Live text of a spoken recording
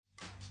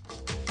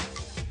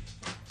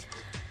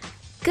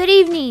Good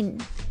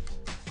evening.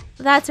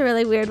 That's a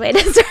really weird way to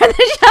start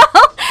the show.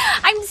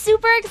 I'm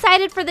super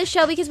excited for the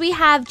show because we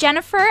have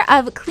Jennifer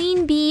of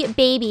Clean Bee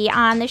Baby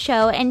on the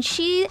show, and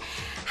she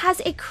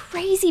has a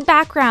crazy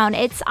background.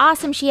 It's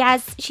awesome. She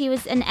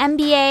was an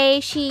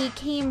MBA. She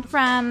came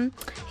from,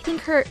 I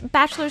think, her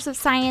bachelor's of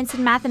science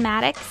in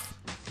mathematics,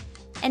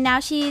 and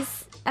now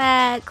she's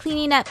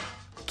cleaning up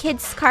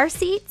kids' car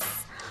seats.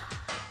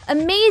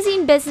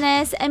 Amazing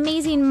business,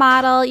 amazing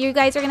model. You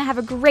guys are going to have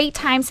a great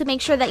time, so make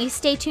sure that you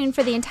stay tuned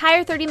for the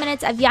entire 30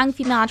 minutes of Young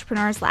Female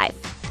Entrepreneurs Live.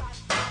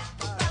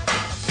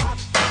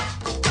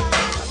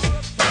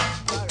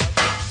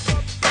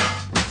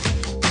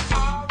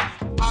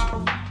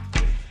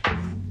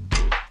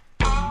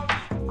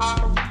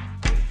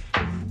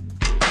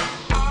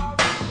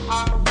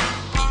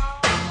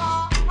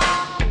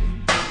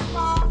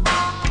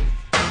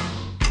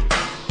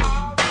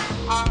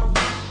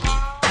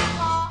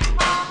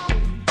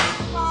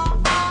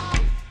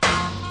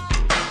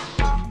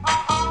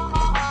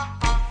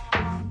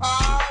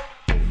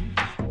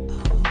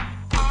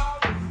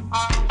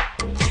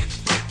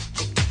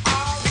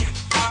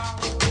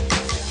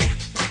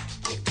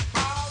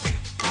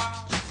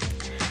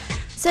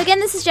 So again,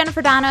 this is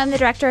Jennifer Dono. I'm the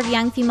director of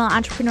Young Female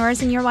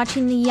Entrepreneurs, and you're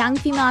watching the Young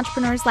Female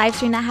Entrepreneurs live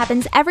stream that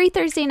happens every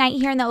Thursday night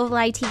here in the Oval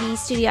Eye TV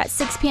studio at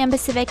 6 p.m.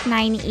 Pacific,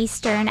 9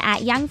 Eastern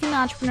at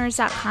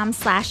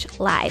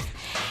youngfemaleentrepreneurs.com/live.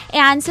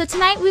 And so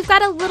tonight we've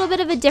got a little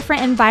bit of a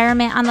different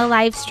environment on the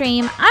live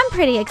stream. I'm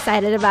pretty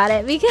excited about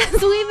it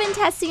because we've been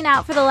testing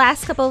out for the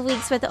last couple of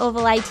weeks with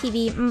Oval Eye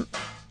TV,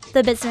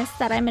 the business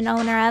that I'm an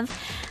owner of.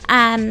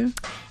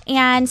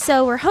 And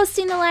so we're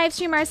hosting the live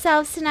stream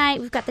ourselves tonight.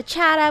 We've got the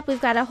chat up.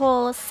 We've got a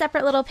whole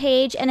separate little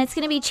page, and it's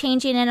going to be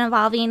changing and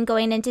evolving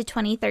going into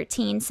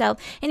 2013. So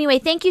anyway,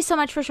 thank you so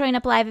much for showing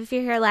up live if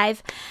you're here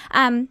live.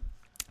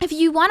 If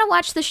you want to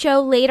watch the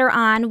show later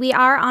on, we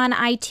are on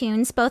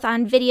iTunes, both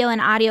on video and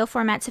audio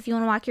format. So if you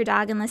want to walk your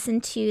dog and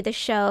listen to the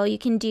show, you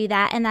can do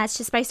that. And that's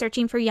just by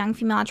searching for Young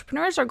Female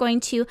Entrepreneurs or going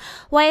to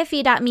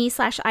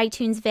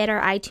yfe.me/iTunes Vid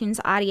or iTunes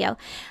Audio.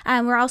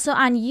 We're also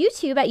on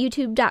YouTube at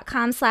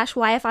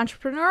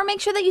youtube.com/yfentrepreneur. Make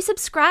sure that you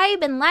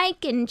subscribe and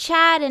like and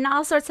chat and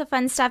all sorts of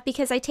fun stuff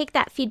because I take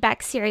that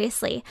feedback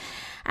seriously.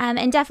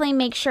 And definitely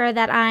make sure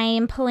that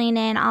I'm pulling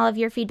in all of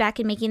your feedback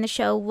and making the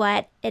show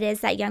what it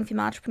is that young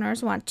female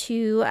entrepreneurs want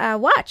to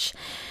watch.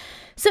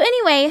 So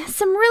anyway,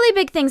 some really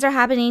big things are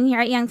happening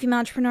here at Young Female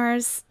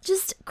Entrepreneurs.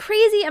 Just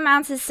crazy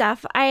amounts of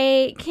stuff.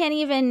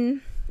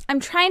 I'm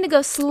trying to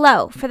go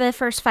slow for the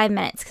first 5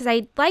 minutes because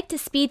I like to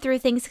speed through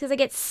things because I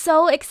get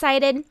so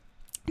excited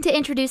to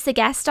introduce the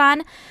guest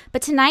on.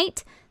 But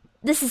tonight,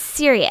 this is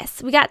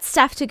serious. We got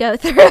stuff to go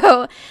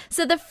through.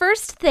 So the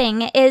first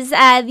thing is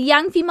the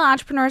Young Female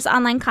Entrepreneurs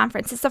Online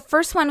Conference. It's the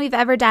first one we've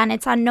ever done.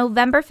 It's on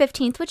November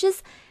 15th, which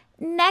is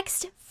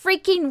next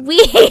freaking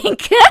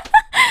week.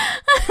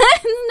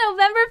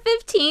 November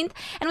 15th.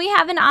 And we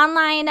have an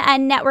online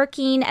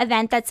networking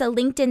event that's a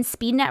LinkedIn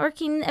speed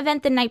networking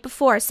event the night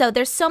before. So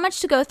there's so much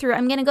to go through.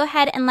 I'm going to go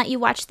ahead and let you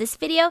watch this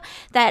video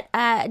that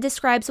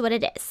describes what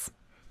it is.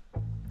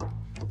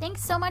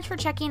 Thanks so much for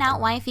checking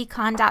out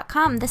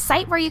yfecon.com, the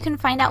site where you can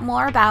find out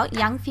more about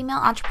Young Female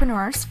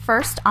Entrepreneurs'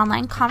 first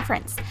online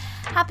conference,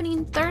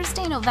 happening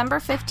Thursday,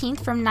 November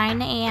 15th from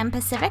 9 a.m.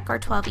 Pacific or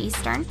 12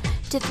 Eastern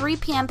to 3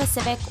 p.m.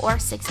 Pacific or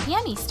 6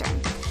 p.m. Eastern.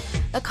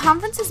 The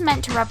conference is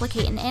meant to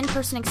replicate an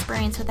in-person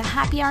experience with a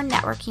happy hour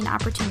networking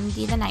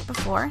opportunity the night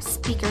before,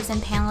 speakers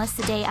and panelists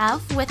the day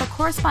of, with a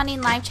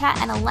corresponding live chat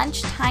and a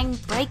lunchtime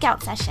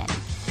breakout session.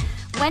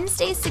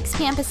 Wednesday, 6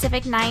 p.m.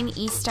 Pacific, 9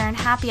 Eastern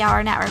happy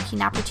hour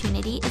networking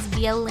opportunity is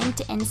via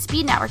LinkedIn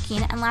speed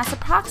networking and lasts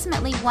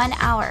approximately 1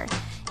 hour,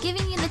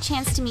 giving you the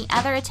chance to meet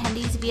other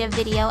attendees via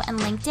video and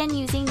LinkedIn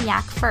using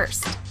Yak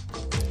First.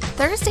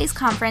 Thursday's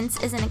conference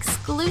is an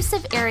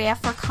exclusive area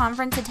for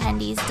conference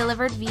attendees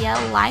delivered via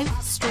live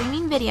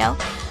streaming video,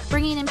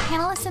 bringing in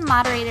panelists and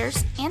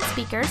moderators and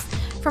speakers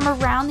from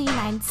around the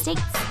United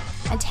States.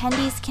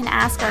 Attendees can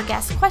ask our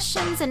guests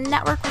questions and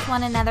network with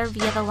one another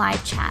via the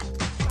live chat.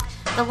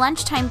 The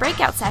lunchtime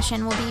breakout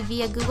session will be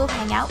via Google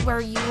Hangout, where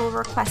you will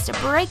request a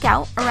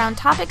breakout around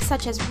topics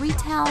such as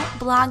retail,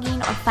 blogging,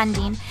 or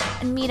funding,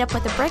 and meet up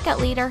with a breakout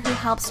leader who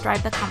helps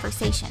drive the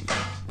conversation.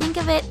 Think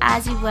of it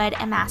as you would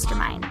a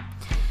mastermind.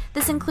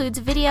 This includes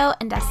video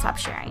and desktop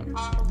sharing.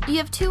 You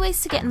have 2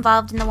 ways to get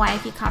involved in the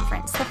YFE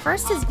conference. The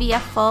first is via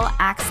Full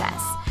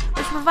Access,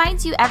 which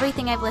provides you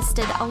everything I've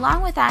listed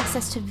along with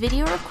access to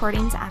video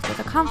recordings after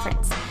the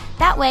conference.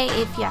 That way,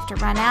 if you have to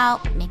run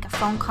out, make a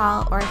phone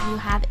call, or if you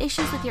have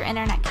issues with your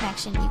internet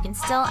connection, you can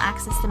still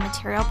access the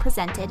material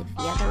presented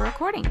via the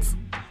recordings.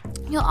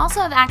 You'll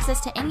also have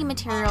access to any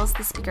materials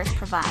the speakers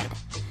provide.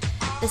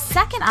 The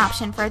second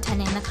option for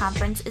attending the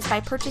conference is by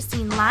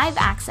purchasing live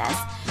access,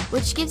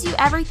 which gives you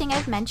everything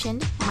I've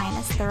mentioned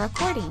minus the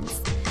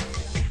recordings.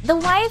 The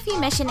YFE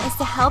mission is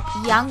to help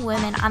young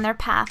women on their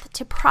path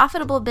to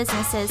profitable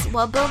businesses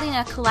while building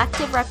a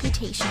collective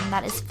reputation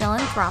that is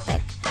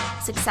philanthropic,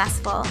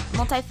 successful,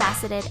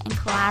 multifaceted, and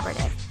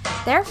collaborative.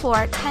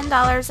 Therefore,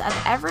 $10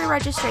 of every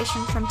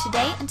registration from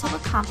today until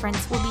the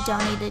conference will be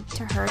donated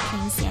to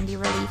Hurricane Sandy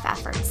relief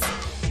efforts.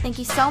 Thank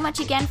you so much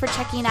again for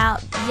checking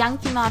out Young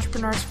Female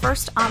Entrepreneurs'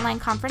 first online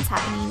conference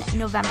happening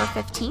November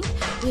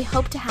 15th. We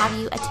hope to have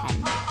you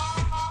attend.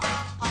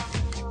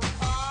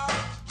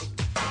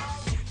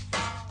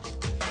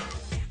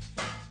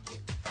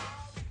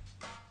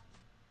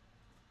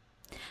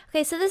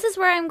 Okay, so this is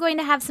where I'm going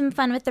to have some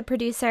fun with the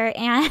producer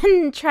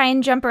and try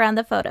and jump around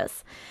the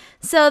photos.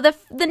 So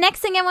the next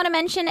thing I want to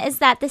mention is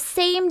that the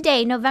same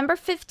day, November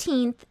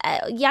 15th,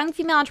 Young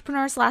Female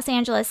Entrepreneurs Los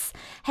Angeles,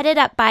 headed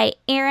up by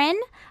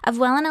Erin of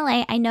Well in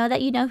LA. I know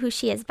that you know who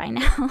she is by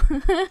now.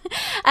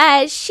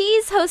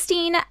 She's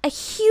hosting a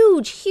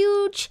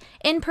huge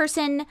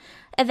in-person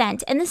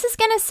event, and this is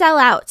going to sell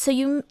out, so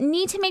you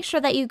need to make sure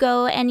that you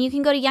go, and you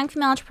can go to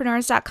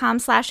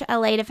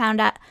youngfemaleentrepreneurs.com/LA to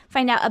find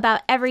out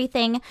about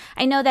everything.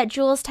 I know that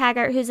Jules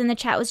Taggart, who's in the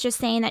chat, was just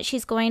saying that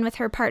she's going with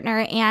her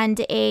partner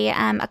and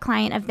a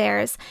client of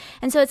theirs,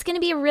 and so it's going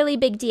to be a really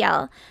big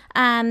deal.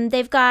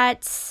 They've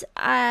got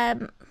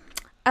a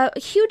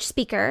huge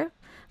speaker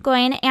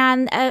going,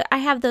 and I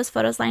have those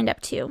photos lined up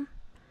too.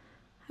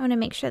 I want to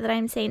make sure that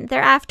I'm saying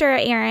they're after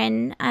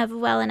Erin of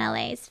Well in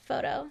LA's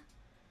photo.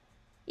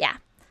 Yeah.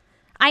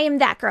 I am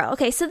that girl.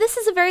 Okay, so this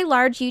is a very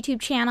large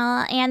YouTube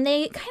channel, and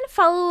they kind of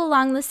follow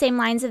along the same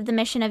lines of the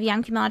mission of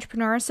Young Female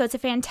Entrepreneurs, so it's a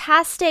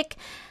fantastic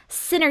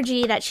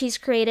synergy that she's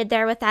created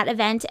there with that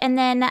event. And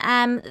then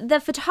the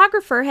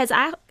photographer has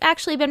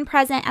actually been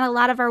present at a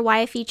lot of our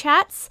YFE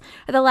chats,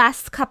 or the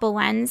last couple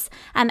ones,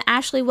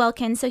 Ashley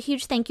Wilkins, so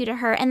huge thank you to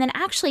her. And then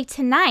actually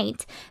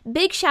tonight,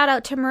 big shout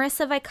out to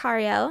Marissa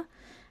Vicario.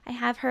 I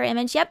have her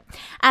image, yep.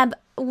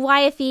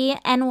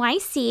 YFE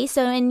NYC.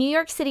 So in New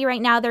York City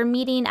right now, they're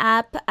meeting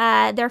up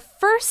their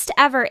first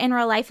ever in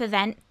real life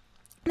event.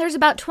 There's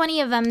about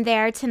 20 of them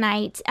there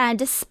tonight.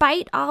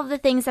 Despite all of the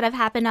things that have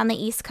happened on the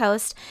East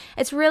Coast,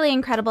 it's really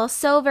incredible.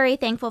 So very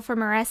thankful for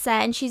Marissa,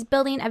 and she's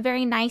building a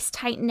very nice,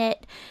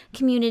 tight-knit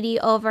community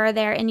over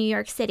there in New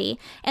York City.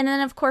 And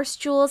then, of course,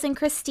 Jules and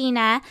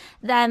Christina,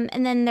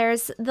 and then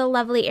there's the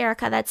lovely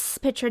Erica that's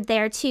pictured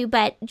there too.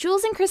 But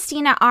Jules and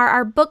Christina are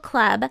our book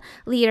club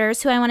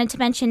leaders, who I wanted to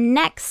mention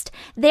next.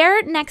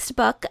 Their next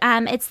book,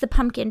 it's the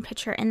pumpkin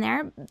picture in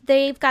there.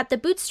 They've got the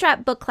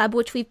Bootstrap Book Club,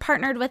 which we've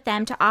partnered with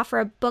them to offer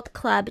a book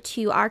club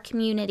to our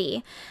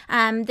community.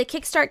 The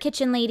Kickstart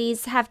Kitchen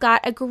ladies have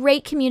got a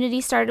great community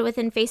started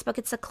within Facebook.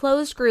 It's a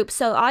closed group,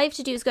 so all you have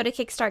to do is go to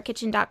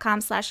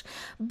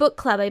kickstartkitchen.com/book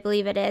club, I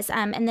believe it is,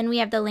 and then we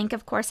have the link,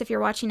 of course, if you're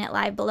watching it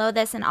live below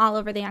this, and all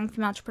over the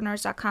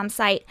youngfemaleentrepreneurs.com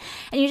site,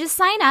 and you just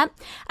sign up.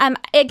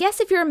 I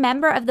guess if you're a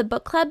member of the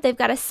book club, they've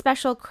got a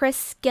special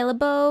Chris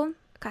Gillibo,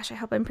 gosh, I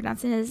hope I'm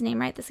pronouncing his name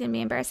right, this is going to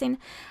be embarrassing,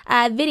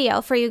 video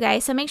for you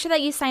guys, so make sure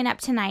that you sign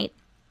up tonight.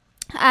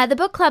 The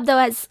book club, though,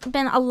 has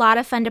been a lot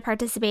of fun to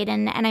participate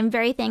in, and I'm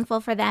very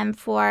thankful for them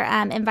for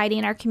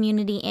inviting our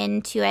community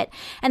into it.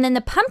 And then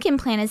The Pumpkin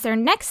Plan is their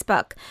next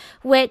book,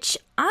 which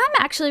I'm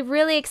actually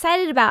really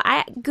excited about.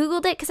 I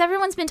Googled it because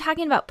everyone's been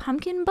talking about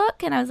pumpkin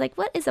book, and I was like,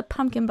 what is a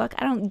pumpkin book?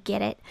 I don't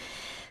get it.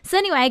 So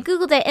anyway, I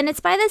Googled it, and it's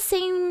by the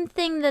same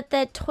thing that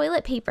the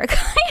toilet paper guy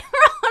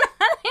wrote.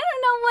 I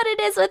don't know what it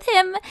is with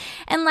him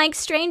and like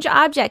strange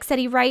objects that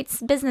he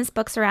writes business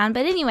books around.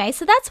 But anyway,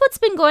 so that's what's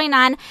been going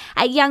on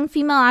at Young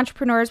Female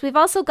Entrepreneurs. We've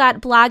also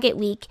got Blog It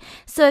Week.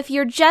 So if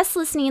you're just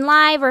listening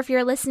live, or if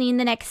you're listening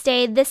the next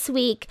day this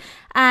week,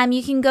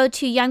 you can go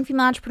to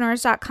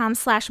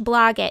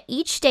youngfemaleentrepreneurs.com/blog it.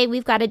 Each day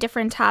we've got a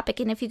different topic.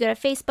 And if you go to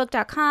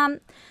facebook.com,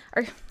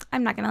 or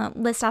I'm not going to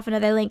list off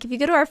another link. If you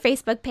go to our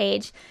Facebook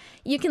page,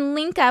 you can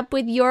link up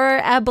with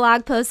your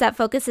blog post that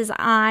focuses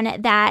on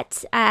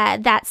that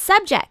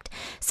subject.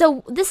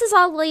 So this is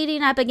all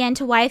leading up again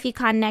to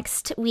YFECon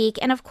next week.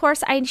 And of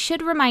course, I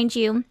should remind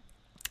you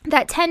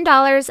that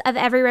 $10 of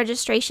every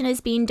registration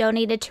is being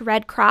donated to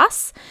Red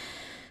Cross.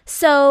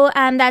 So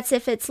that's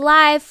if it's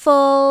live,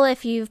 full,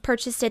 if you've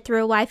purchased it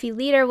through a YFE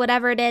Leader,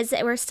 whatever it is,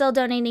 we're still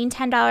donating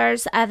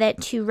 $10 of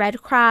it to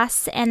Red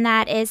Cross, and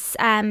that is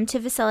to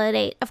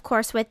facilitate, of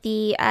course, with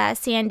the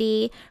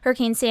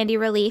Hurricane Sandy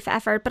relief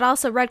effort, but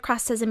also Red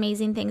Cross does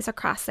amazing things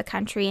across the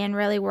country and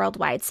really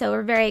worldwide, so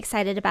we're very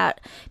excited about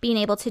being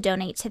able to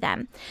donate to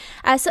them.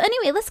 So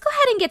anyway, let's go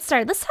ahead and get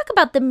started. Let's talk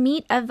about the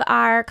meat of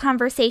our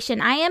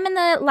conversation. I am in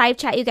the live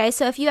chat, you guys,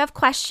 so if you have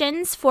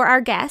questions for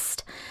our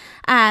guest,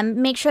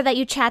 make sure that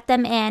you chat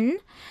them in.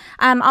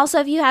 Also,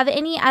 if you have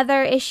any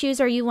other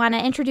issues or you want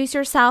to introduce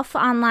yourself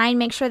online,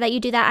 make sure that you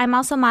do that. I'm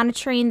also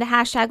monitoring the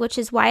hashtag, which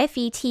is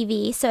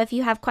YFETV. So if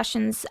you have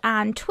questions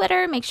on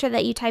Twitter, make sure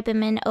that you type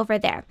them in over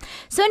there.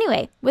 So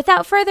anyway,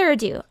 without further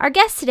ado, our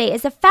guest today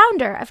is the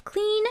founder of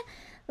Clean,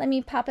 let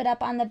me pop it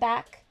up on the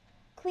back,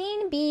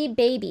 Clean Bee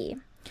Baby.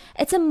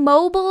 It's a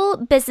mobile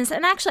business,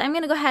 and actually I'm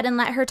going to go ahead and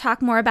let her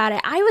talk more about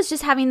it. I was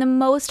just having the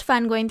most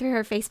fun going through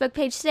her Facebook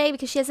page today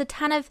because she has a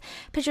ton of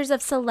pictures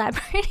of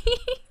celebrities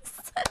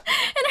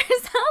and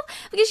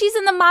herself because she's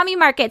in the mommy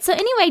market. So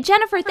anyway,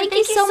 Jennifer, thank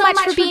you so much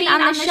for being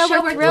on the show.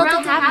 We're thrilled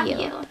to have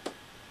you.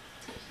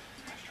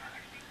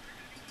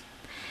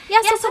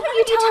 Yeah, so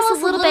don't you tell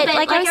us a little bit,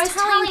 like I was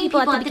telling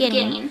people at the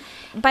beginning.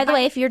 By the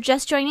way, if you're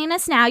just joining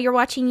us now, you're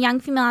watching Young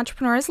Female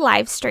Entrepreneurs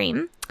live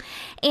stream.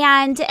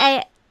 And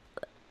are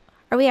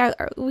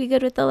we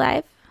good with the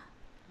live?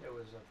 There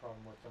was a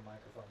problem with the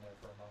microphone there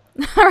for a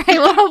moment. All right,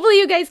 well, hopefully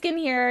you guys can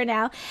hear her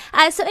now.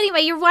 So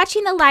anyway, you're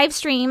watching the live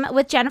stream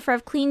with Jennifer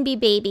of Clean Bee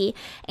Baby.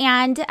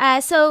 And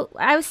so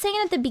I was saying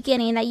at the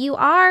beginning that you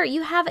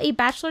have a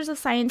Bachelor's of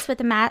Science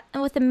with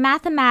a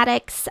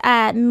mathematics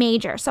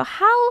major. So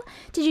how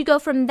did you go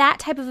from that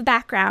type of a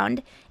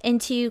background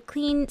into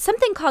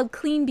something called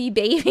Clean Bee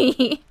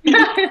Baby?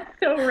 It's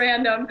so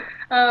random.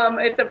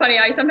 It's so funny.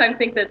 I sometimes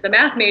think that the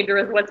math major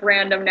is what's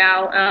random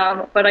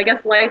now, but I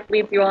guess life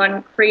leads you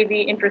on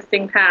crazy,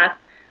 interesting paths.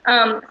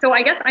 So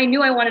I guess I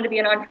knew I wanted to be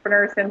an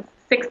entrepreneur since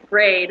 6th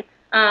grade.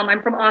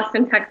 I'm from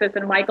Austin, Texas,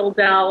 and Michael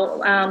Dell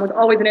was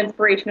always an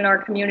inspiration in our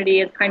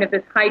community as kind of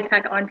this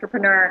high-tech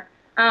entrepreneur.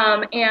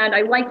 And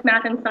I liked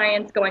math and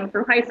science going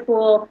through high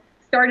school,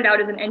 started out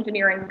as an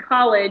engineer in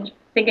college,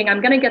 thinking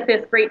I'm going to get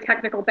this great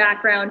technical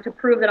background to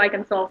prove that I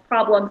can solve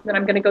problems, and then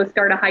I'm going to go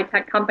start a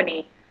high-tech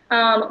company.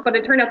 But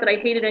it turned out that I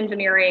hated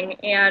engineering,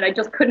 and I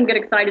just couldn't get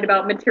excited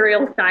about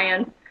material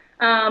science.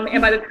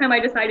 And by the time I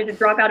decided to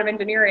drop out of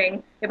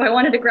engineering, if I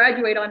wanted to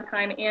graduate on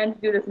time and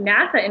do this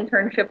NASA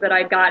internship that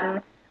I'd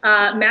gotten,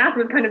 math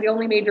was kind of the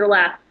only major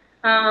left.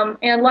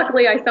 And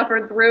luckily I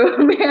suffered through,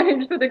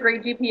 managed with a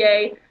great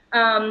GPA.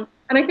 And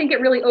I think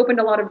it really opened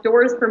a lot of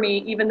doors for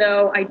me, even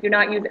though I do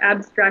not use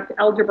abstract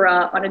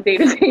algebra on a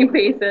day-to-day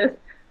basis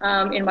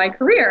in my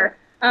career.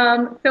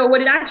 So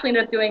what it actually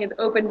ended up doing is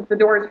opened the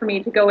doors for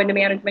me to go into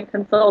management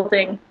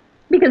consulting,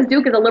 because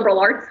Duke is a liberal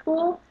arts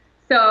school.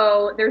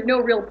 So there's no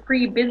real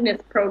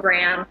pre-business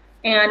program,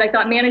 and I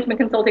thought management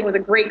consulting was a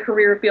great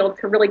career field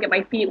to really get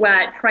my feet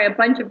wet, try a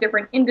bunch of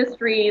different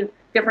industries,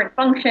 different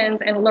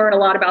functions, and learn a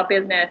lot about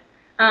business.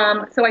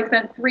 So I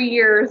spent 3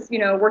 years,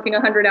 working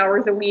 100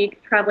 hours a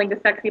week, traveling to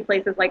sexy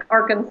places like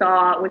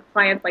Arkansas with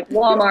clients like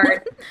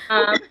Walmart,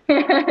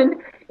 and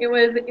it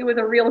was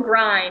a real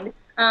grind.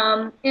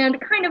 And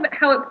kind of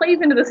how it plays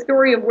into the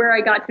story of where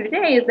I got to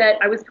today is that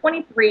I was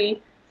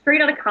 23, straight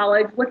out of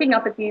college, looking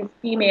up at these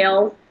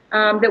females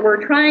that were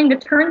trying to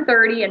turn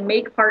 30 and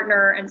make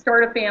partner and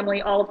start a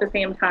family all at the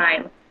same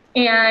time.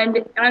 And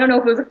I don't know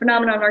if it was a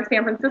phenomenon in our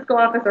San Francisco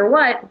office or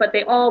what, but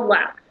they all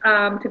left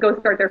to go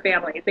start their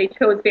families. They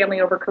chose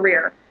family over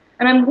career.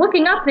 And I'm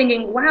looking up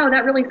thinking, wow,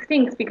 that really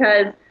stinks,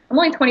 because I'm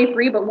only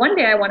 23, but one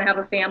day I want to have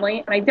a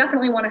family, and I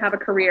definitely want to have a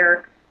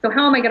career. So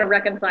how am I going to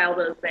reconcile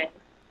those things?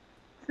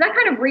 So that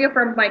kind of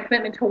reaffirmed my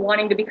commitment to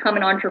wanting to become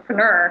an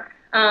entrepreneur.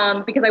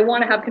 Because I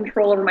want to have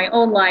control over my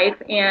own life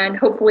and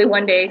hopefully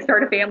one day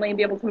start a family and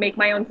be able to make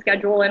my own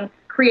schedule and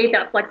create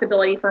that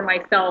flexibility for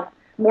myself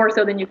more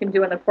so than you can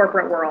do in the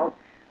corporate world.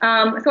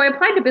 So I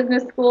applied to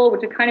business school,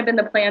 which had kind of been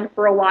the plan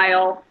for a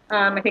while.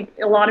 I think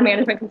a lot of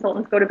management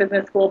consultants go to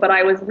business school, but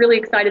I was really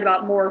excited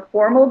about more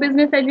formal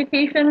business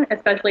education,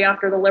 especially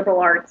after the liberal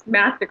arts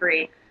math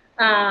degree.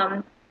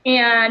 And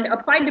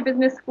applied to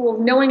business schools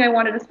knowing I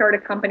wanted to start a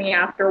company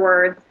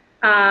afterwards.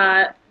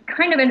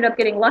 Kind of ended up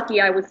getting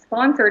lucky. I was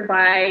sponsored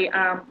by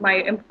my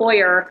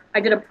employer. I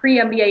did a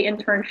pre-MBA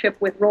internship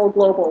with Roll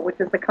Global, which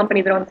is the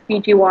company that owns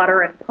Fiji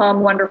Water and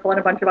Palm Wonderful and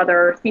a bunch of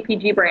other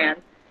CPG brands.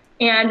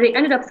 And they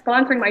ended up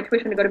sponsoring my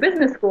tuition to go to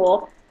business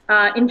school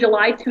in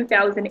July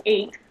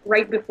 2008,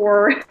 right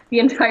before the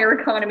entire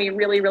economy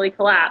really, really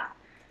collapsed.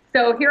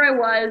 So here I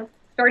was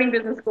starting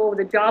business school with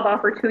a job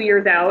offer 2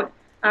 years out.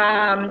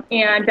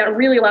 And that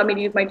really allowed me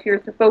to use my 2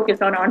 years to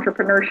focus on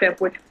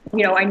entrepreneurship, which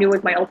I knew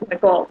was my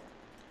ultimate goal.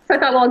 So I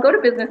thought, well, I'll go to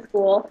business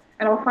school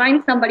and I'll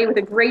find somebody with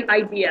a great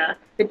idea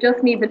that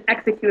just needs an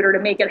executor to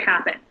make it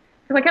happen.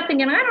 Because I kept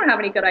thinking, I don't have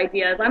any good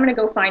ideas. I'm going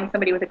to go find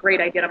somebody with a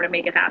great idea and I'm going to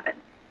make it happen.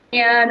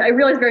 And I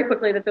realized very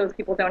quickly that those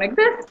people don't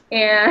exist.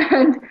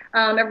 And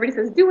everybody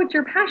says, do what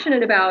you're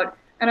passionate about.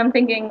 And I'm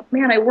thinking,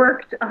 man, I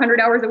worked 100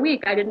 hours a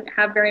week. I didn't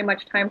have very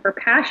much time for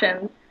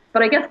passions.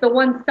 But I guess the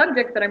one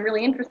subject that I'm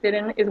really interested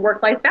in is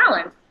work-life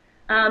balance,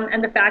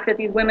 and the fact that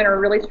these women are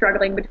really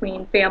struggling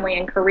between family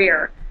and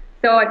career.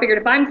 So I figured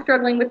if I'm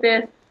struggling with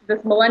this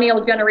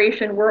millennial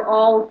generation, we're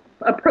all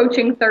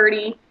approaching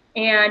 30,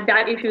 and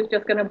that issue is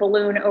just going to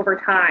balloon over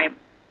time.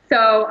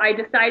 So I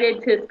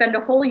decided to spend a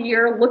whole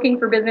year looking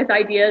for business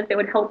ideas that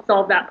would help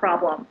solve that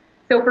problem.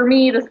 So for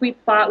me, the sweet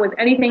spot was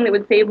anything that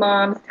would save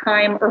moms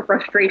time or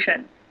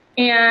frustration.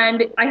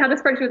 And I had a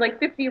spreadsheet with like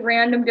 50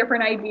 random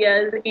different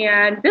ideas,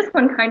 and this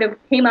one kind of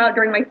came out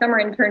during my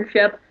summer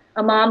internship.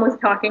 A mom was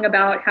talking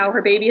about how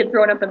her baby had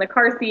thrown up in the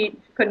car seat.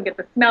 She couldn't get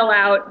the smell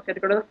out. She had to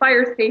go to the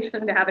fire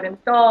station to have it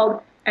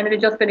installed, and it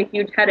had just been a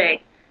huge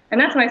headache. And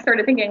that's when I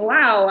started thinking,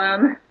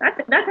 wow,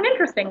 that's an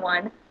interesting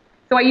one.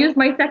 So I used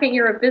my second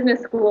year of business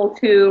school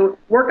to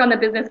work on the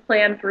business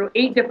plan through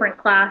 8 different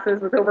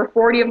classes with over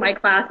 40 of my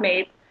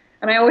classmates.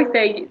 And I always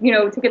say,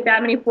 to get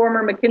that many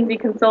former McKinsey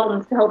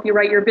consultants to help you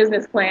write your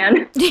business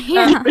plan,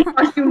 it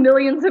costs you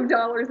millions of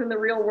dollars in the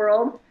real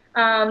world.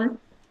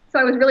 So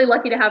I was really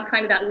lucky to have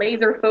kind of that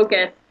laser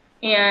focus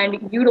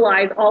and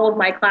utilize all of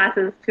my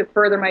classes to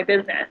further my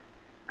business.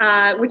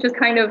 which is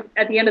kind of,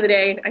 at the end of the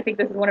day, I think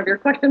this is one of your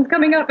questions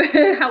coming up,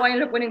 how I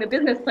ended up winning the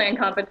business plan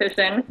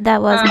competition.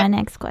 That was my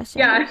next question.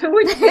 Yeah,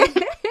 which gave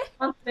me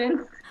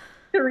confidence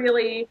to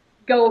really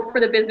go for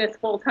the business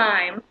full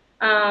time.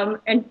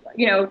 And,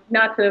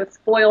 not to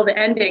spoil the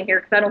ending here,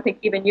 because I don't think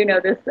even you know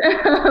this,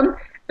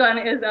 Son,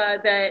 is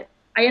that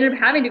I ended up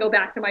having to go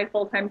back to my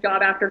full-time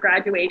job after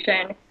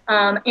graduation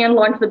and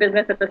launch the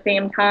business at the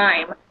same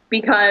time,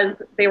 because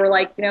they were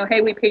like,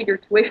 hey, we paid your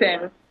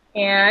tuition,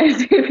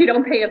 and if you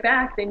don't pay it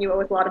back, then you owe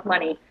us a lot of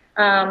money.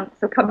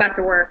 So come back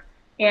to work.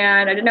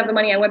 And I didn't have the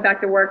money. I went back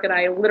to work, and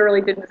I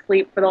literally didn't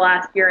sleep for the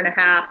last year and a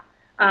half.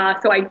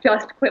 So I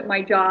just quit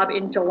my job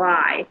in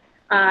July.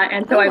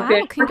 And so I've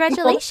been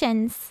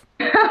congratulations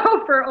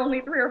for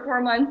only 3 or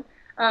 4 months.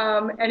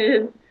 And it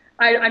is,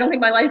 I don't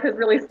think my life has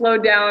really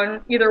slowed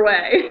down either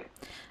way.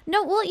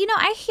 No, well,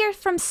 I hear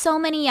from so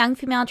many young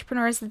female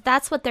entrepreneurs that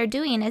that's what they're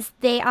doing is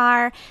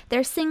they're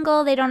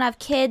single, they don't have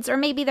kids, or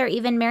maybe they're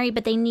even married,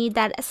 but they need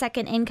that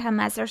second income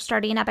as they're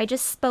starting up. I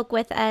just spoke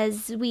with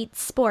Sweet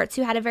Sports,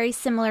 who had a very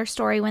similar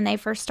story when they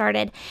first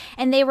started,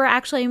 and they were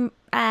actually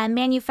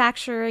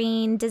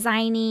manufacturing,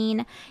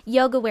 designing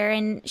yoga wear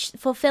and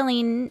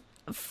fulfilling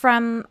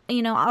from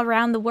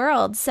around the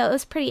world. So it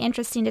was pretty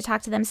interesting to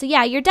talk to them. So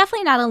yeah, you're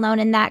definitely not alone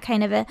in that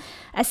kind of a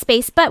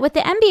space. But with the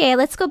MBA,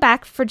 let's go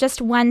back for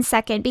just 1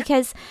 second,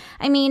 because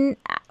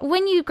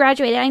when you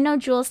graduated, I know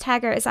Jules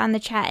Taggart is on the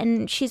chat,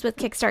 and she's with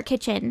Kickstart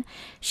Kitchen.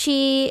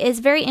 She is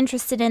very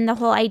interested in the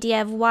whole idea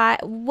of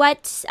what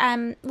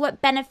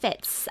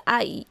benefits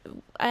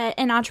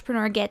an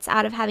entrepreneur gets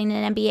out of having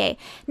an MBA.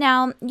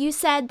 Now, you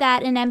said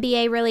that an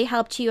MBA really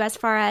helped you as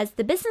far as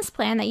the business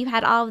plan, that you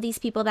had all of these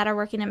people that are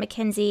working at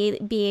McKinsey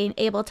being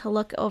able to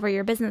look over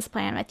your business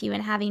plan with you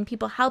and having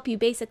people help you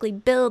basically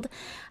build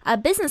a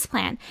business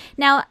plan.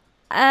 Now,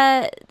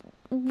 apart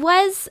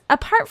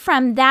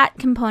from that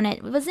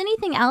component, was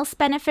anything else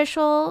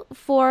beneficial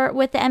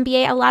with the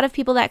MBA? A lot of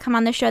people that come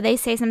on the show, they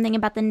say something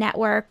about the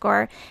network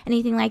or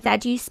anything like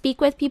that. Do you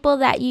speak with people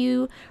that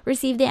you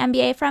received the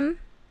MBA from?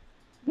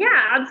 Yeah,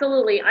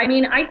 absolutely. I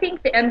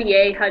think the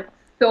MBA had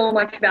so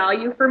much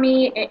value for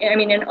me,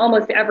 in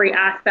almost every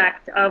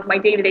aspect of my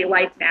day-to-day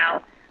life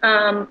now.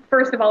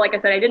 First of all, like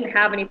I said, I didn't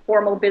have any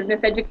formal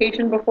business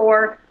education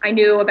before. I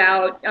knew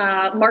about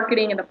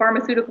marketing in the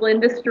pharmaceutical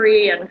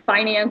industry and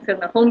finance in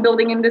the home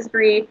building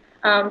industry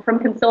from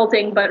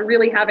consulting, but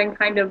really having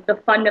kind of the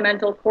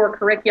fundamental core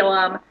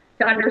curriculum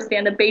to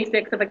understand the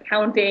basics of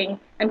accounting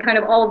and kind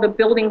of all of the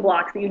building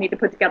blocks that you need to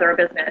put together a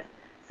business.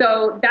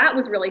 So that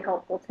was really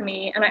helpful to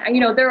me. And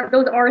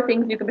those are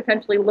things you can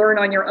potentially learn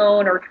on your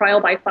own or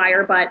trial by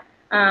fire, but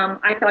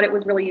I thought it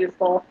was really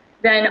useful.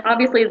 Then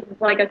obviously,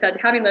 like I said,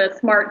 having the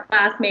smart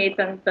classmates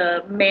and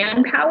the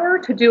manpower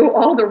to do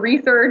all the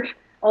research,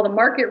 all the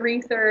market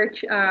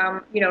research,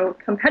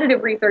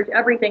 competitive research,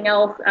 everything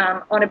else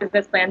on a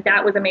business plan,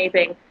 that was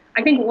amazing.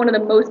 I think one of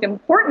the most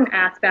important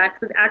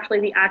aspects was actually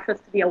the access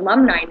to the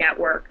alumni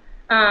network.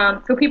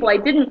 So people I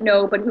didn't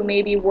know, but who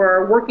maybe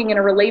were working in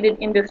a related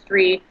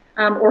industry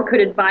or could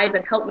advise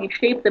and help me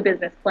shape the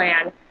business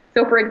plan.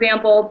 So for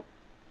example,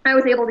 I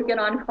was able to get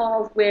on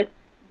calls with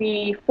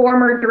the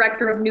former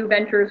director of new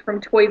ventures from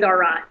Toys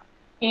R Us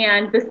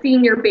and the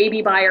senior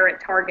baby buyer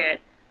at Target,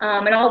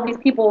 and all of these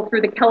people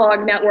through the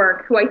Kellogg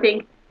network who I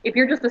think if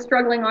you're just a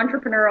struggling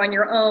entrepreneur on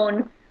your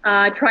own,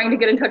 trying to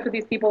get in touch with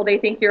these people, they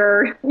think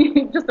you're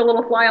just a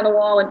little fly on the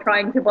wall and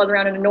trying to buzz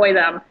around and annoy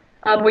them.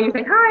 When you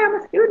say, hi,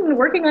 I'm a student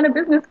working on a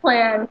business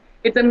plan,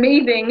 it's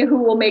amazing who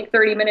will make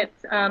 30 minutes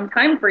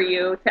time for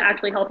you to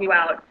actually help you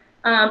out.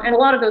 And a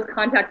lot of those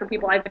contacts are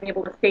people I've been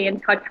able to stay in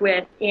touch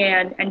with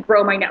and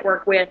grow my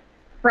network with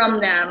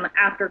from them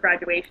after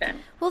graduation.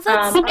 Well,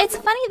 it's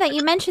funny that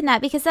you mentioned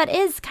that, because that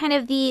is kind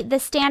of the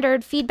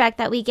standard feedback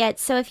that we get.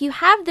 So if you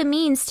have the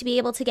means to be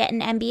able to get an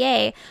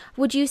MBA,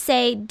 would you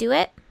say do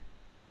it?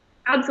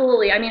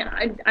 Absolutely.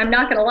 I'm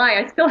not going to lie.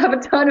 I still have a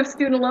ton of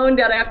student loan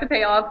debt I have to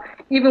pay off.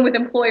 Even with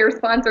employer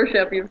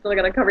sponsorship, you've still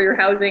got to cover your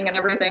housing and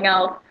everything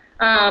else.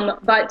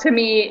 But to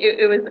me,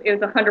 it was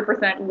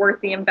 100% worth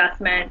the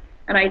investment.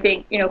 And I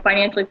think,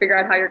 financially figure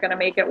out how you're going to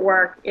make it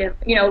work. If,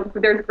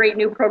 there's great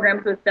new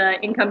programs with the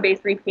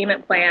income-based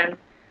repayment plans,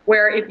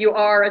 where if you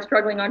are a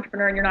struggling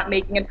entrepreneur and you're not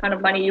making a ton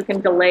of money, you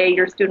can delay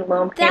your student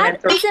loan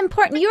payments. That is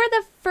important. You're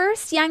the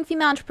first young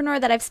female entrepreneur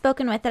that I've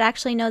spoken with that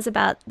actually knows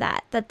about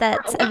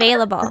that's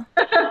available.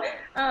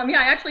 I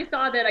actually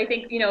saw that. I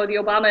think, the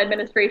Obama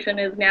administration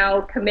is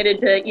now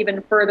committed to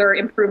even further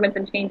improvements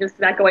and changes to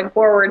that going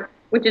forward,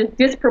 which is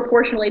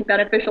disproportionately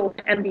beneficial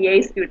to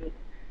MBA students.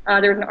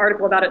 There's an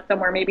article about it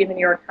somewhere, maybe in the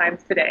New York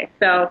Times today.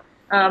 So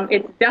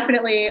it's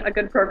definitely a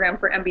good program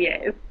for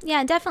MBAs.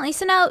 Yeah, definitely.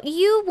 So now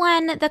you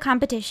won the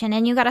competition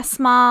and you got a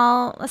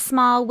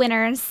small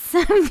winner's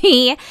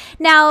fee.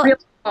 Now, really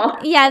small.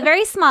 Yeah,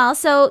 very small.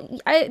 So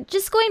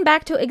just going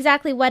back to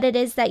exactly what it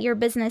is that your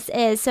business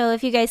is. So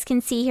if you guys can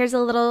see, here's a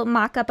little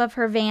mock-up of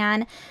her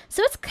van.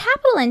 So it's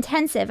capital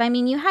intensive.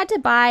 You had to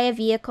buy a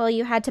vehicle,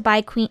 you had to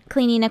buy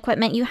cleaning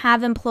equipment, you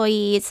have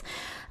employees.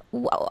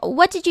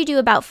 what did you do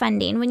about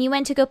funding when you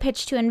went to go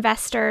pitch to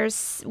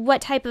investors?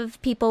 What type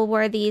of people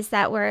were these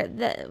that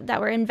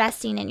were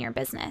investing in your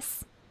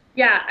business?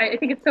 Yeah, I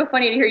think it's so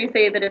funny to hear you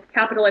say that it's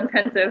capital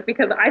intensive,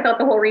 because I thought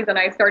the whole reason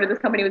I started this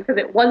company was because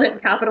it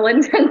wasn't capital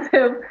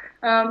intensive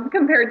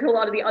compared to a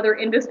lot of the other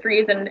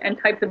industries and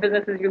types of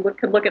businesses you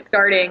could look at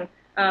starting.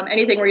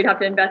 Anything where you'd have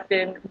to invest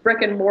in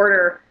brick and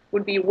mortar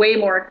would be way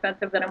more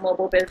expensive than a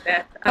mobile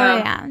business.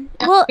 Yeah.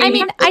 Well, I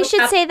mean,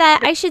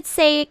 I should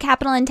say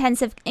capital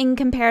intensive in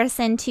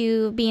comparison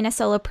to being a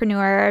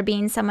solopreneur or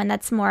being someone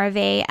that's more of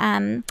a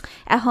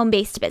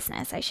home-based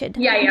business.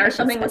 Or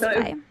something with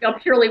a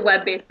purely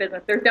web-based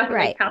business. There's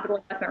definitely capital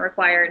investment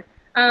required.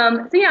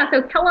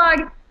 So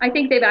Kellogg, I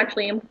think they've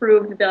actually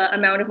improved the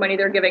amount of money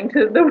they're giving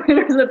to the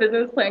winners of the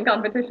business plan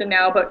competition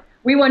now, but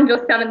we won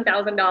just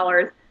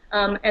 $7,000,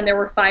 and there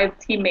were 5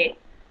 teammates.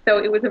 So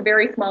it was a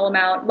very small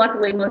amount.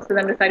 Luckily, most of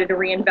them decided to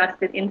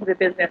reinvest it into the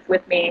business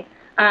with me.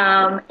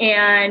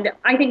 And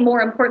I think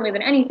more importantly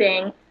than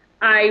anything,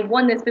 I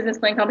won this business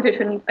plan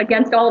competition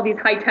against all of these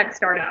high-tech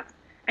startups.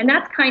 And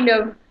that's kind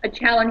of a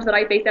challenge that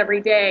I face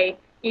every day,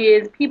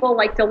 is people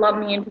like to lump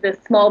me into this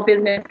small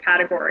business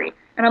category.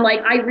 And I'm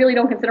like, I really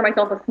don't consider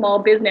myself a small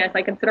business.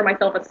 I consider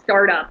myself a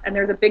startup. And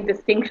there's a big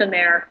distinction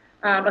there.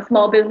 A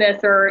small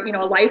business or,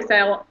 a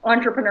lifestyle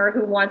entrepreneur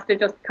who wants to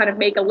just kind of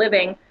make a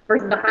living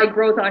versus a high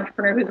growth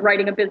entrepreneur who's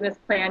writing a business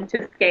plan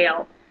to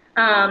scale.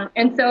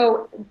 And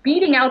so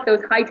beating out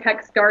those high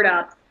tech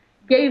startups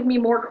gave me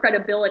more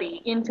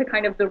credibility into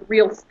kind of the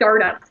real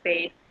startup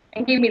space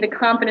and gave me the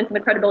confidence and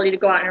the credibility to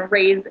go out and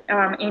raise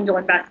angel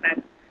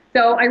investments.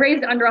 So I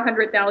raised under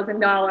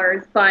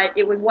 $100,000, but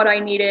it was what I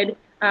needed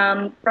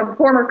from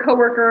former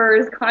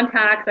coworkers,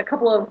 contacts, a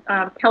couple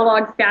of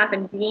Kellogg staff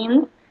and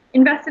deans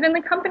invested in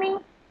the company,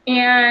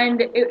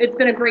 and it's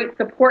been a great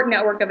support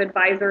network of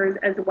advisors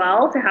as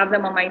well to have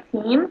them on my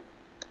team.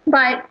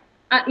 But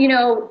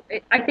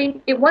I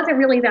think it wasn't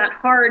really that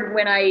hard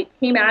when I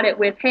came at it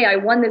with, hey, I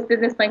won this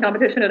business plan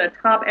competition at a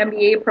top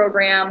MBA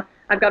program.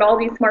 I've got all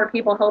these smart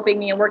people helping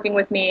me and working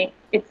with me.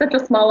 It's such a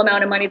small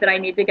amount of money that I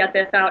need to get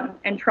this out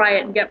and try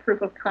it and get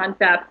proof of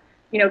concept.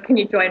 Can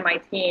you join my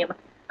team?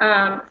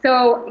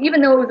 So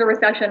even though it was a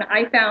recession,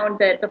 I found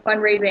that the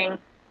fundraising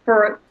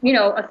for,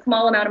 a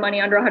small amount of money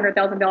under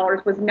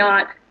 $100,000 was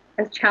not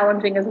as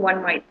challenging as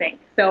one might think.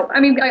 So, I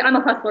mean, I'm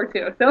a hustler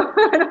too, so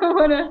I don't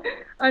want to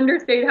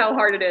understate how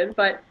hard it is,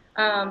 but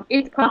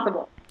it's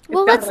possible.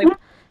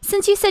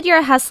 Since you said you're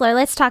a hustler,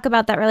 let's talk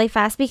about that really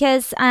fast,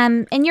 because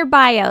in your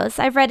bios,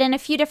 I've read in a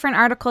few different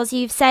articles,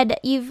 you've said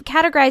you've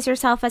categorized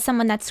yourself as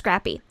someone that's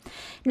scrappy.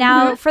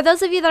 Now, for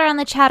those of you that are on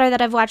the chat or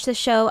that have watched the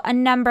show, a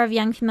number of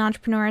young female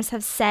entrepreneurs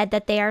have said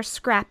that they are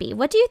scrappy.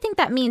 What do you think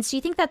that means? Do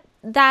you think that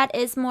that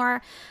is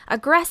more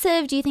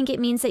aggressive? Do you think it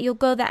means that you'll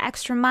go the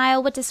extra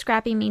mile? What does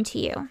scrappy mean to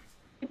you?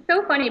 It's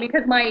so funny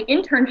because my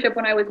internship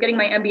when I was getting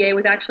my MBA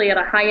was actually at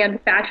a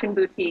high-end fashion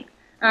boutique.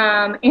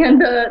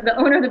 And the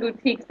owner of the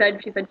boutique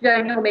said,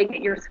 Jen, you'll make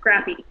it, you're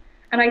scrappy.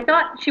 And I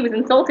thought she was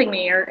insulting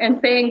me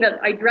and saying that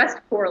I dressed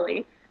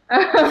poorly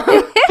at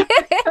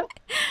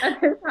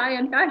this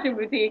high-end fashion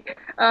boutique.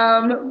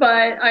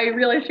 But I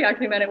realized she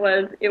actually meant it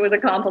was a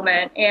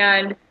compliment.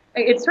 And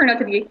it's turned out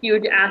to be a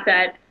huge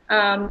asset.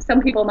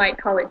 Some people might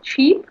call it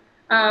cheap.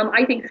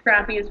 I think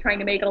scrappy is trying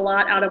to make a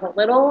lot out of a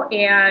little.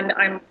 And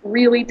I'm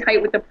really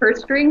tight with the purse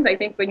strings. I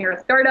think when you're a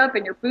startup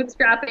and you're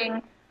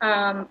bootstrapping,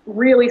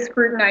 really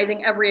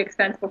scrutinizing every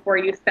expense before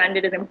you spend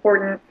it is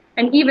important.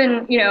 And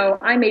even,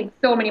 I made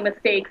so many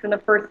mistakes in the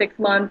first 6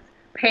 months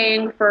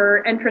paying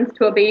for entrance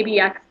to a baby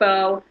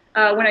expo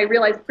when I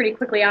realized pretty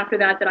quickly after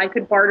that I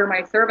could barter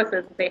my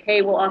services and say,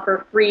 hey, we'll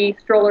offer free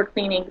stroller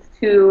cleanings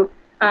to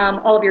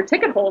all of your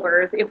ticket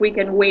holders if we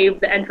can waive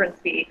the entrance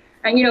fee.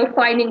 And,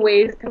 finding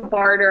ways to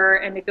barter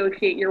and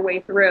negotiate your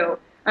way through.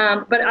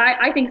 But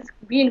I think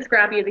being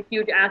scrappy is a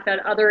huge asset.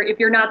 If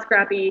you're not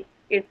scrappy,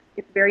 it's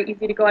very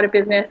easy to go out of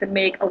business and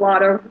make a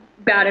lot of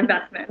bad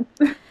investments.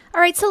 All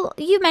right, so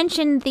you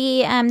mentioned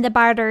the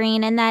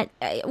bartering, and that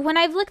when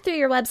I've looked through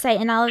your website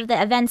and all of the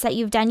events that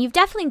you've done, you've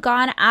definitely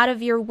gone out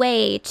of your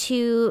way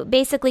to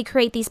basically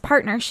create these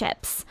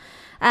partnerships.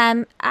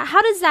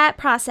 What does that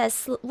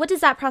process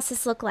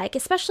look like,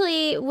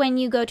 especially when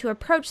you go to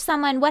approach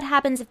someone? What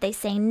happens if they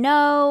say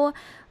no?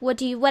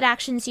 What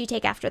actions do you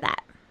take after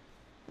that?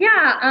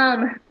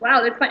 Yeah,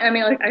 wow, that's funny. I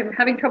mean, I'm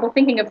having trouble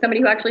thinking of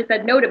somebody who actually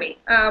said no to me,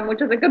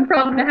 which is a good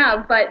problem to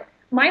have. But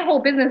my whole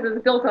business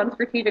is built on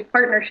strategic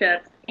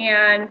partnerships.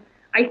 And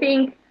I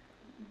think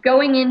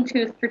going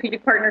into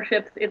strategic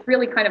partnerships, it's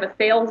really kind of a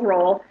sales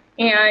role.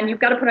 And you've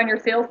got to put on your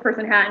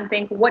salesperson hat and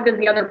think, what does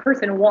the other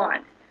person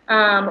want?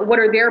 What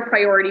are their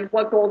priorities?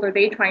 What goals are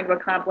they trying to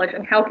accomplish?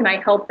 And how can I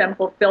help them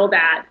fulfill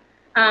that?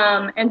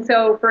 And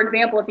so, for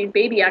example, at these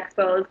baby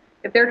expos,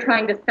 if they're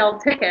trying to sell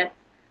tickets,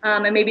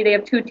 and maybe they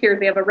have 2 tiers,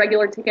 they have a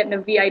regular ticket and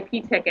a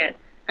VIP ticket,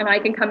 and I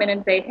can come in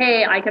and say,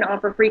 hey, I can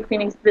offer free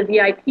cleanings to the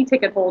VIP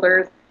ticket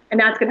holders, and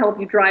that's going to help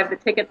you drive the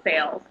ticket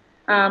sales.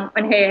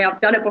 And hey,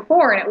 I've done it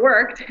before and it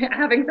worked.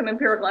 Having some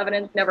empirical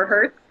evidence never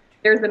hurts.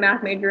 There's the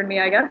math major in me,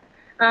 I guess.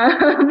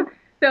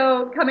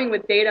 So coming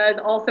with data is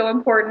also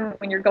important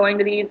when you're going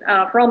to these.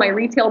 For all my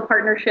retail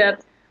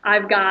partnerships,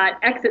 I've got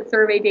exit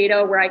survey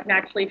data where I can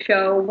actually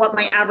show what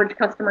my average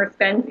customer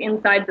spends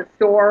inside the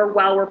store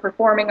while we're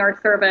performing our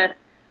service,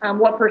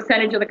 what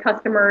percentage of the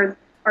customers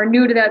are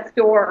new to that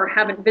store or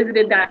haven't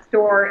visited that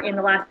store in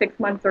the last 6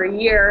 months or a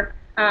year.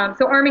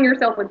 So arming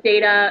yourself with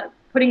data,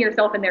 putting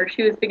yourself in their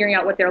shoes, figuring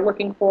out what they're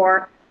looking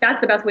for, that's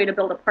the best way to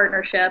build a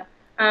partnership.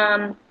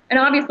 And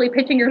obviously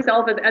pitching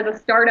yourself as a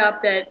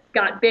startup that's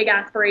got big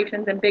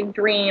aspirations and big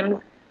dreams,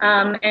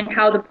 and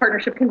how the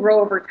partnership can grow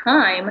over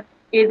time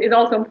is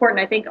also important.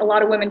 I think a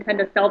lot of women tend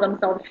to sell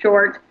themselves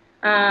short.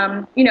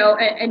 If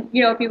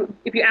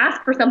you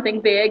ask for something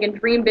big and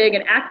dream big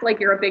and act like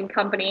you're a big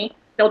company,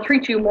 they'll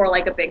treat you more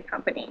like a big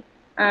company.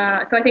 So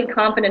I think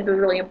confidence is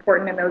really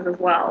important in those as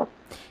well.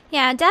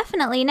 Yeah,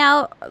 definitely.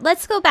 Now,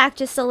 let's go back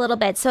just a little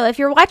bit. So if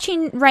you're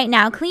watching right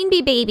now, Clean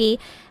Bee Baby,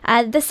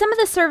 some of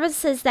the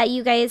services that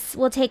you guys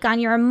will take on,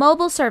 you're a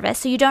mobile service,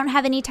 so you don't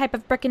have any type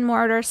of brick and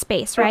mortar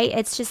space, right?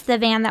 It's just the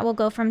van that will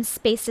go from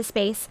space to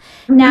space.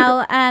 Mm-hmm.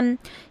 Now,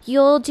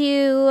 you'll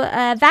do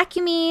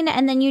vacuuming,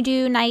 and then you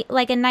do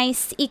like a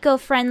nice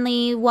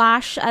eco-friendly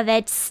wash of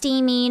it,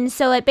 steaming.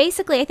 So it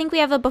basically, I think we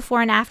have a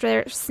before and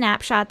after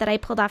snapshot that I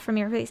pulled off from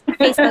your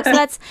Facebook. So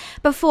that's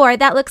before.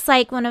 That looks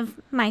like one of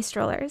my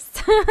strollers.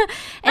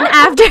 And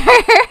after,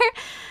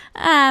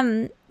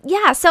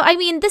 yeah, so I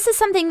mean, this is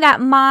something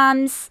that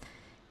moms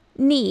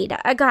need.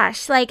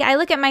 Gosh, like I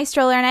look at my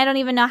stroller and I don't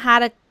even know how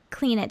to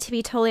clean it, to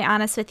be totally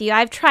honest with you.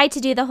 I've tried to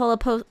do the whole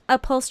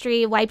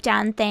upholstery wipe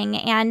down thing.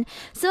 And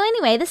so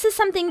anyway, this is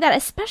something that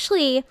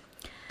especially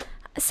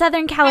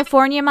Southern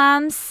California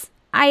moms,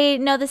 I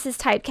know this is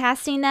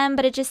typecasting them,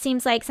 but it just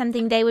seems like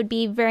something they would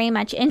be very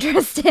much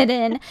interested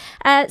in.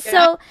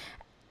 So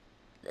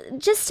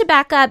just to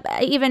back up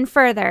even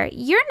further,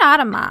 you're not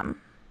a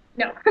mom.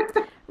 No.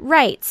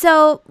 Right.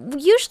 So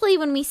usually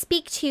when we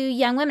speak to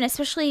young women,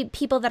 especially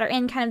people that are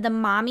in kind of the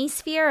mommy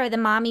sphere or the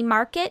mommy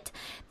market,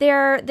 they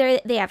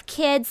have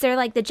kids. They're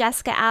like the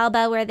Jessica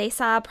Alba, where they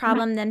saw a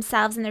problem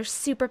themselves and they're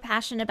super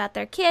passionate about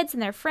their kids,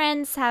 and their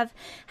friends have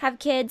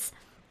kids.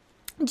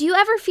 Do you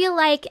ever feel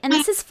like, and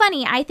this is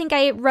funny, I think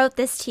I wrote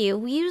this to you,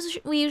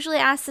 we usually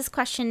ask this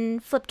question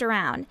flipped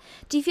around.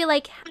 Do you feel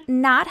like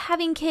not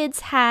having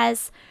kids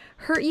has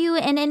hurt you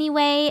in any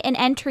way in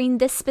entering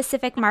this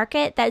specific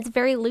market that's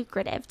very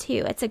lucrative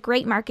too? It's a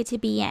great market to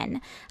be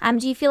in.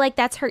 Do you feel like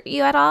that's hurt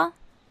you at all?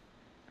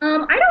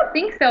 I don't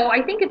think so.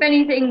 I think if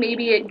anything,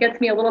 maybe it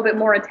gets me a little bit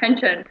more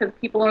attention because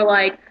people are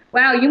like,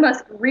 wow, you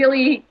must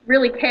really,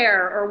 really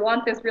care or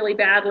want this really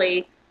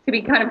badly to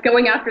be kind of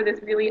going after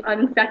this really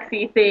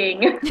unsexy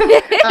thing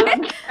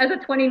as a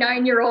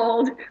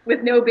 29-year-old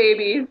with no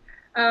babies.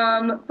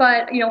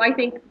 But, I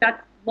think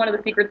that's one of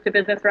the secrets to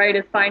business, right,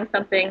 is find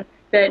something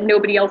that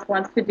nobody else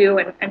wants to do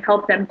and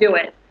help them do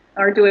it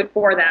or do it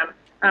for them.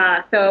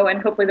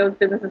 And hopefully those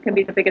businesses can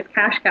be the biggest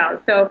cash cows.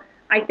 So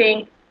I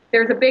think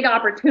there's a big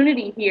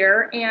opportunity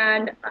here.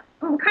 And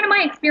kind of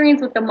my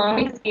experience with the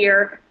mommy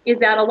sphere is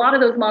that a lot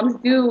of those moms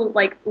do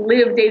like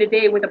live day to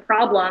day with a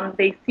problem.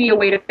 They see a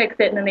way to fix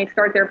it and then they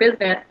start their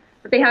business.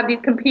 But they have these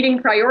competing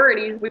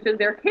priorities, which is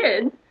their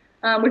kids,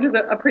 which is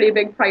a pretty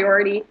big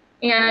priority.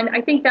 And I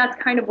think that's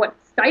kind of what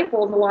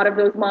stifles a lot of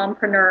those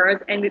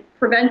mompreneurs, and it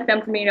prevents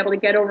them from being able to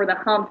get over the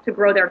hump to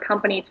grow their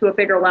company to a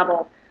bigger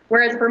level.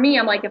 Whereas for me,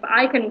 I'm like, if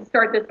I can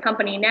start this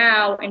company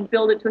now and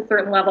build it to a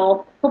certain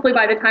level, hopefully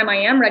by the time I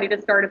am ready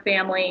to start a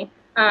family,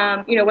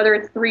 whether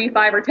it's 3,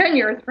 5, or 10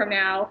 years from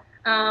now,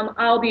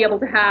 I'll be able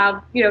to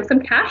have,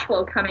 some cash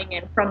flow coming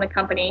in from the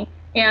company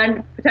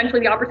and potentially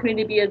the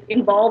opportunity to be as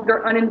involved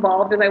or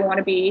uninvolved as I want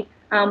to be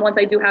once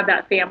I do have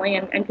that family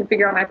and can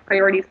figure out my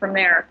priorities from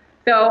there.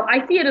 So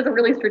I see it as a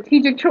really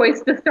strategic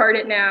choice to start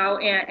it now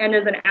and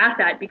as an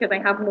asset because I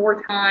have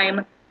more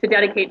time to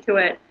dedicate to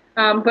it.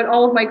 But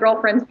all of my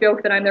girlfriends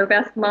joke that I'm their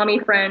best mommy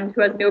friend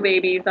who has no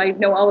babies. I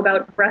know all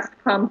about breast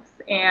pumps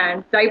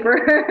and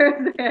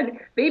diapers and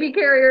baby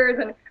carriers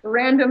and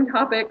random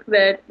topics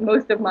that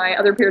most of my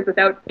other peers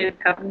without kids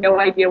have no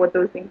idea what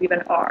those things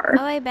even are.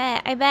 Oh, I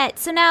bet.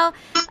 So now,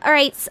 all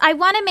right, so I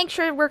want to make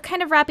sure we're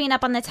kind of wrapping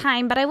up on the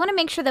time, but I want to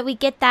make sure that we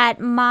get that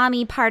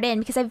mommy part in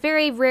because I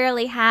very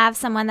rarely have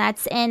someone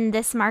that's in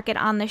this market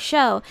on the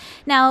show.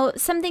 Now,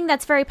 something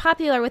that's very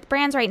popular with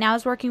brands right now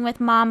is working with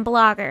mom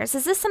bloggers.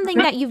 Is this something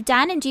that you've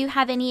done, and do you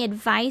have any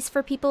advice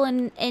for people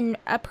in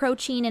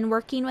approaching and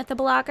working with a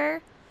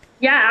blogger?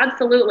 Yeah,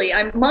 absolutely.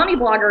 Mommy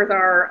bloggers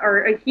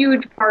are a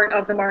huge part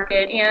of the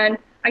market, and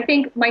I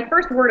think my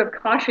first word of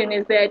caution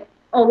is that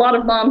a lot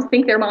of moms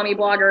think they're mommy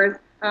bloggers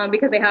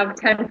because they have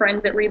 10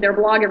 friends that read their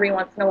blog every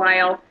once in a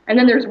while, and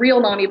then there's real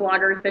mommy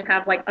bloggers that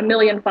have like 1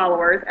 million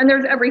followers, and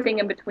there's everything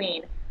in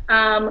between.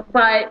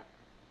 But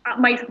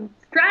my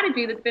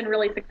strategy that's been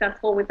really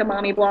successful with the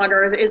mommy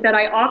bloggers is that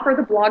I offer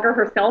the blogger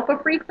herself a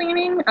free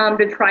cleaning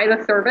to try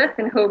the service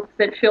in hopes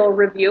that she'll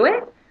review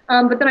it.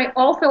 But then I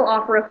also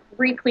offer a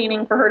free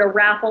cleaning for her to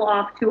raffle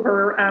off to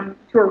her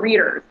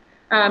readers.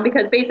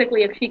 Because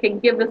basically if she can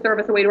give the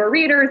service away to her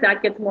readers,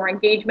 that gets more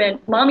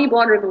engagement. Mommy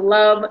bloggers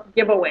love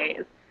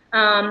giveaways.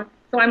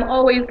 So I'm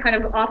always kind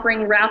of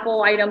offering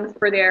raffle items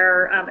for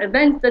their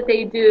events that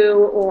they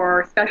do,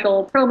 or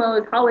special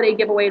promos, holiday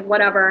giveaways,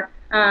 whatever.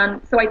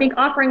 So I think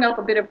offering up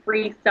a bit of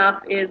free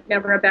stuff is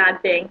never a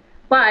bad thing.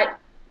 But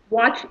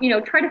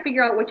try to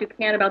figure out what you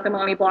can about the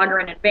mommy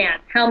blogger in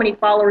advance. How many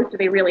followers do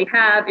they really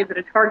have? Is it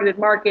a targeted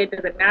market?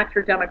 Does it match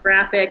your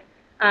demographic?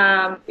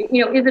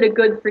 Is it a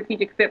good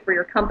strategic fit for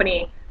your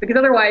company? Because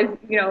otherwise,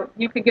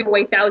 you could give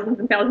away thousands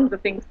and thousands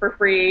of things for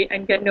free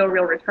and get no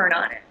real return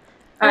on it.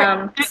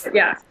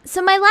 Yeah.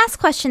 So my last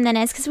question then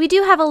is, because we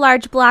do have a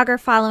large blogger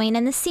following,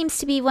 and this seems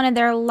to be one of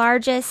their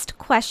largest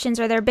questions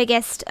or their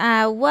biggest,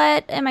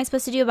 what am I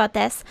supposed to do about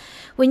this?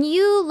 When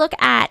you look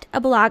at a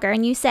blogger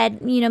and you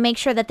said, make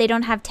sure that they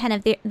don't have 10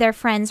 of their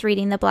friends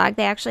reading the blog,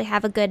 they actually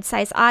have a good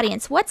size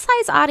audience. What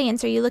size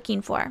audience are you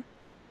looking for?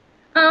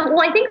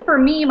 Well, I think for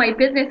me, my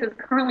business is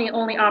currently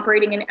only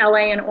operating in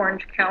LA and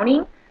Orange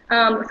County.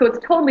 So it's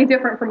totally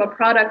different from a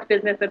product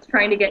business that's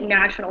trying to get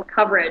national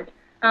coverage.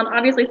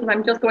 Obviously, since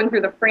I'm just going through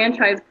the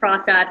franchise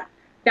process,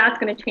 that's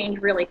going to change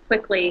really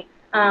quickly.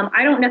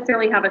 I don't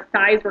necessarily have a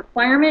size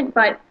requirement,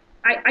 but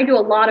I do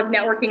a lot of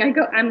networking.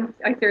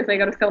 I seriously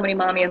go to so many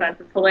mommy events.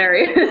 It's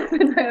hilarious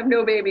since I have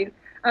no babies.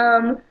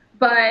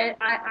 But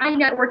I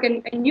network,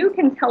 and you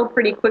can tell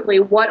pretty quickly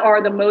what are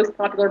the most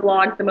popular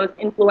blogs, the most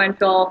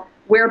influential,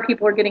 where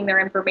people are getting their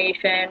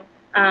information,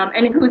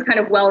 and who's kind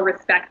of well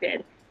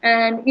respected.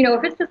 And,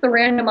 if it's just a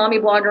random mommy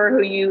blogger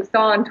who you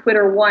saw on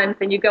Twitter once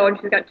and you go and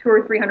she's got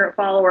 200 or 300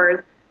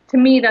 followers, to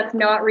me, that's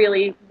not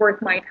really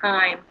worth my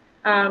time.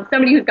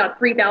 Somebody who's got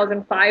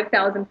 3,000,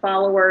 5,000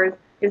 followers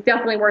is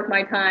definitely worth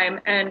my time.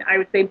 And I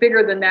would say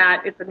bigger than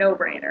that, it's a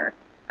no-brainer.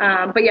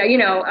 But yeah,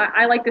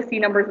 I like to see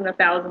numbers in the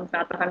thousands,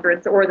 not the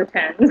hundreds or the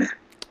tens.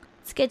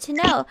 It's good to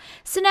know.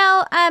 So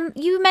now,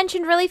 you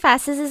mentioned really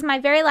fast, this is my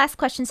very last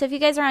question, so if you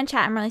guys are on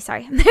chat, I'm really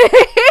sorry.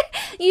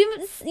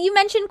 You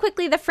mentioned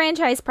quickly the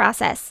franchise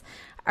process.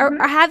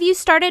 Have you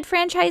started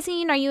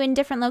franchising? Are you in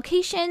different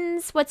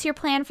locations? What's your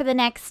plan for the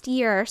next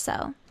year or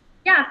so?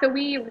 Yeah, so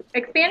we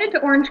expanded to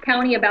Orange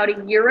County about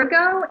a year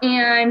ago,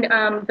 and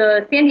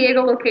the San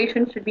Diego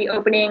location should be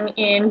opening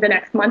in the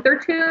next month or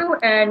two,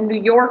 and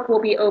New York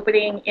will be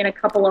opening in a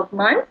couple of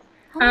months.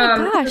 Oh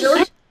my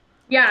gosh.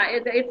 Yeah,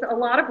 it's a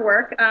lot of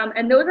work,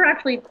 and those are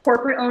actually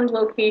corporate-owned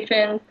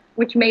locations,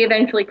 which may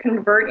eventually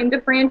convert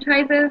into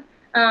franchises,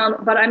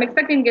 but I'm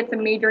expecting to get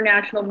some major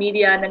national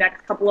media in the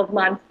next couple of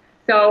months,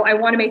 so I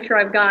want to make sure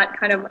I've got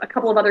kind of a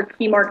couple of other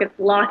key markets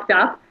locked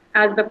up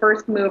as the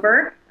first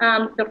mover.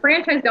 The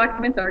franchise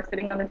documents are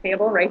sitting on the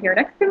table right here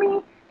next to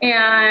me,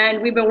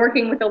 and we've been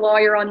working with a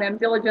lawyer on them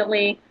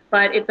diligently,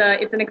 but it's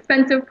an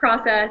expensive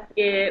process.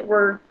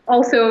 We're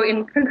also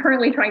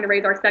concurrently trying to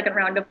raise our second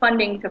round of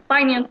funding to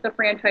finance the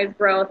franchise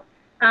growth.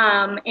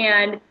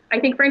 And I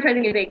think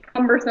franchising is a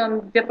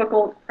cumbersome,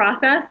 difficult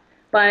process,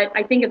 but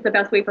I think it's the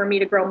best way for me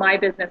to grow my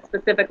business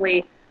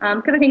specifically,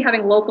 because I think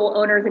having local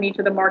owners in each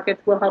of the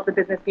markets will help the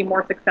business be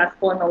more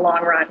successful in the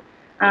long run.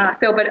 I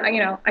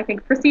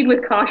think proceed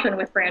with caution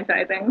with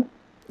franchising.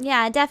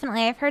 Yeah,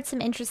 definitely. I've heard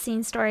some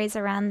interesting stories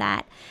around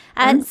that.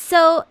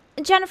 So,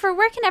 Jennifer,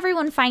 where can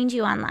everyone find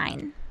you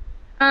online?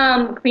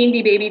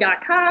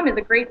 QueenBeeBaby.com is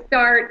a great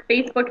start.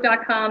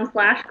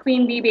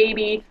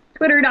 Facebook.com/QueenBeeBaby.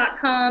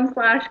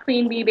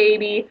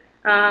 Twitter.com/QueenBeeBaby.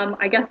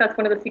 I guess that's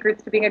one of the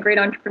secrets to being a great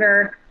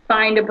entrepreneur.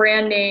 Find a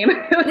brand name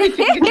that you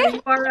can your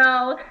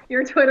URL,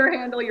 your Twitter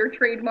handle, your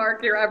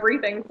trademark, your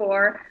everything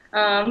for.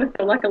 So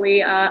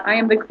luckily, I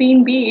am the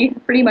Queen Bee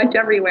pretty much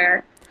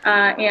everywhere.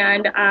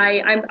 And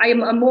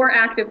I'm a more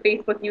active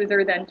Facebook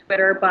user than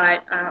Twitter,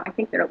 but I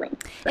think they're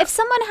linked. So. If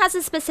someone has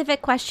a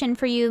specific question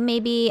for you,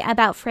 maybe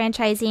about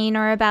franchising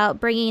or about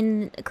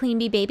bringing Queen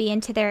Bee Baby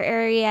into their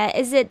area,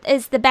 is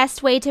the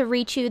best way to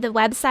reach you the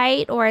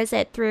website, or is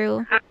it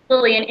through?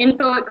 Absolutely, and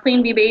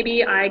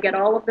info@QueenBeeBaby. I get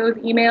all of those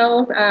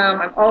emails.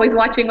 I'm always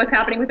watching what's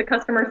happening with the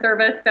customer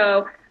service,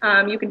 so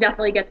you can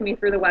definitely get to me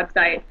through the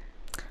website.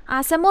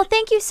 Awesome. Well,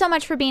 thank you so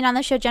much for being on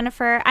the show,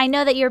 Jennifer. I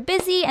know that you're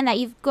busy and that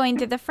you've going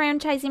through the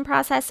franchising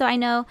process, so I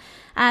know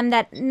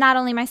that not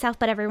only myself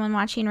but everyone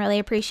watching really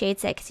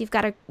appreciates it, because you've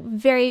got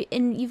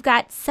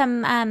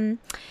some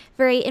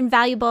very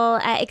invaluable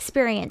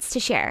experience to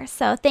share.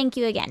 So thank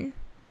you again.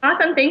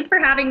 Awesome. Thanks for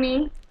having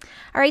me.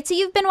 All right, so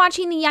you've been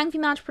watching the Young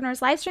Female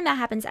Entrepreneurs livestream that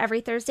happens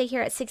every Thursday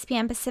here at 6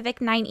 p.m.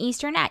 Pacific, 9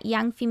 Eastern at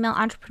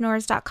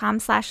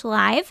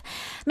youngfemaleentrepreneurs.com/live.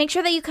 Make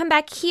sure that you come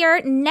back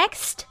here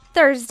next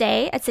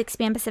Thursday at 6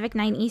 p.m. Pacific,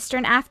 9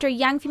 Eastern after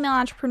Young Female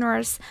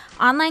Entrepreneurs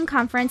online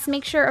conference.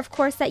 Make sure, of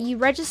course, that you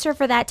register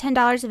for that.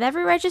 $10 of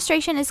every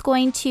registration is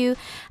going to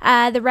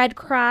the Red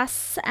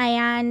Cross,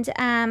 and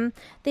the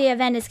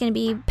event is going to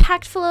be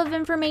packed full of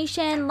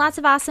information, lots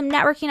of awesome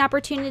networking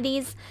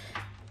opportunities.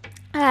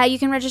 You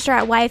can register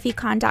at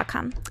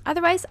yfecon.com.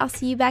 Otherwise, I'll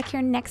see you back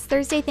here next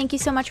Thursday. Thank you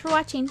so much for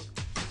watching.